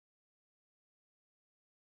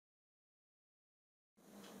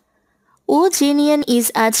Wu Jinyan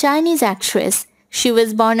is a Chinese actress. She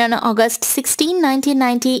was born on August 16,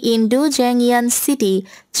 1990 in Dujiangyan city,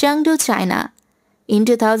 Chengdu, China. In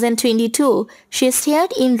 2022, she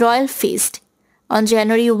starred in Royal Feast. On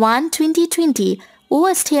January 1, 2020,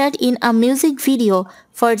 Wu starred in a music video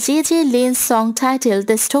for JJ Lin's song titled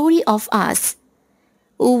The Story of Us.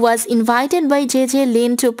 Wu was invited by JJ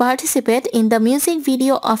Lin to participate in the music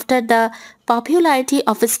video after the popularity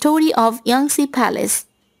of Story of Yanxi Palace.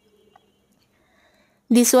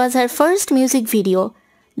 This was her first music video.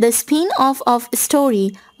 The spin-off of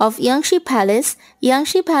Story of Yanxi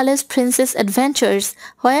Palace Princess Adventures,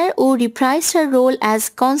 where Wu reprised her role as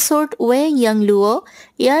consort Wei Yingluo,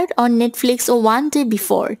 aired on Netflix one day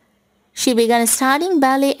before. She began studying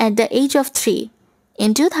ballet at the age of 3.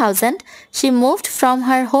 In 2000, she moved from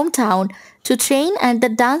her hometown to train at the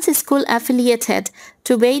dance school affiliated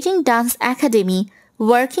to Beijing Dance Academy,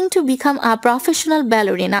 working to become a professional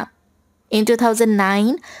ballerina. In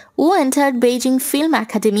 2009, Wu entered Beijing Film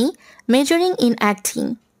Academy, majoring in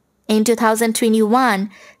acting. In 2021,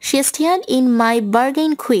 she starred in My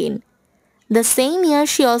Bargain Queen. The same year,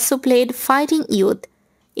 she also played Fighting Youth.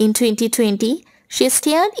 In 2020, she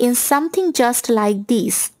starred in Something Just Like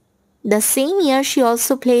This. The same year, she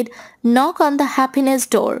also played Knock on the Happiness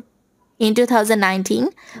Door. In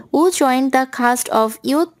 2019, Wu joined the cast of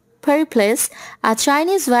Youth Reprised, a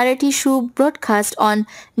Chinese variety show broadcast on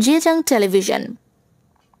Zhejiang television.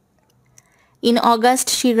 In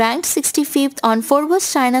August, she ranked 65th on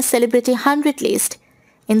Forbes China Celebrity 100 list.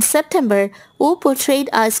 In September, Wu portrayed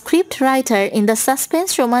a script writer in the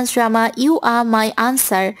suspense romance drama You Are My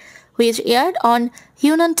Answer, which aired on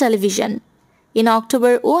Hunan television. In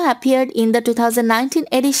October, Wu appeared in the 2019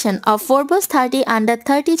 edition of Forbes 30 Under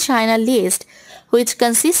 30 China list, which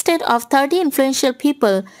consisted of 30 influential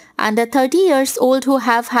people under 30 years old who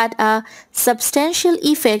have had a substantial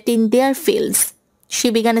effect in their fields. She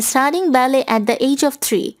began studying ballet at the age of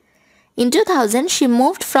 3. In 2000, she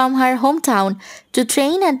moved from her hometown to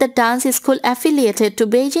train at the dance school affiliated to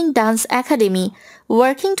Beijing Dance Academy,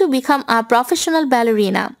 working to become a professional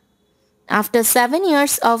ballerina. After 7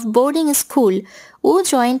 years of boarding school, Wu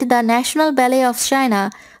joined the National Ballet of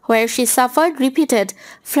China, where she suffered repeated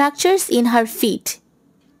fractures in her feet.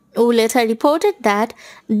 Wu later reported that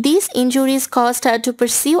these injuries caused her to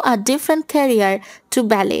pursue a different career to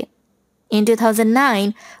ballet. In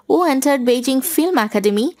 2009, Wu entered Beijing Film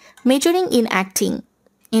Academy, majoring in acting.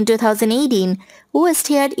 In 2018, Wu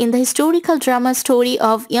starred in the historical drama Story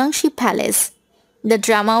of Yanxi Palace. The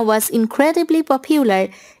drama was incredibly popular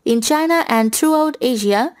in China and throughout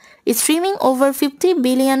Asia, streaming over 50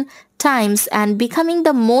 billion times and becoming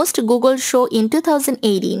the most Googled show in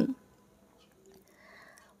 2018.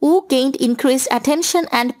 Wu gained increased attention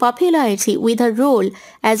and popularity with her role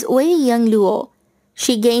as Wei Yingluo.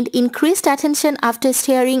 She gained increased attention after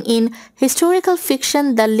starring in historical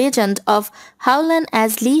fiction The Legend of Haolan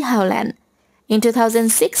as Li Haolan. In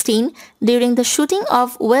 2016, during the shooting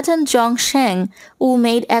of Wedan Zhongsheng, Wu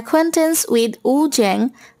made acquaintance with Wu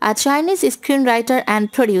Zheng, a Chinese screenwriter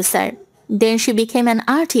and producer. Then she became an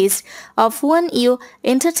artist of Wan Yu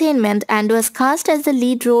Entertainment and was cast as the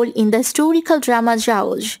lead role in the historical drama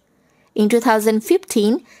Zhaozh. In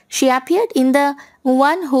 2015, she appeared in the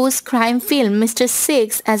Wan Hu's crime film Mr.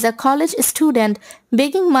 Six as a college student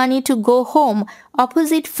begging money to go home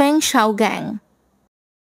opposite Feng Shaogang.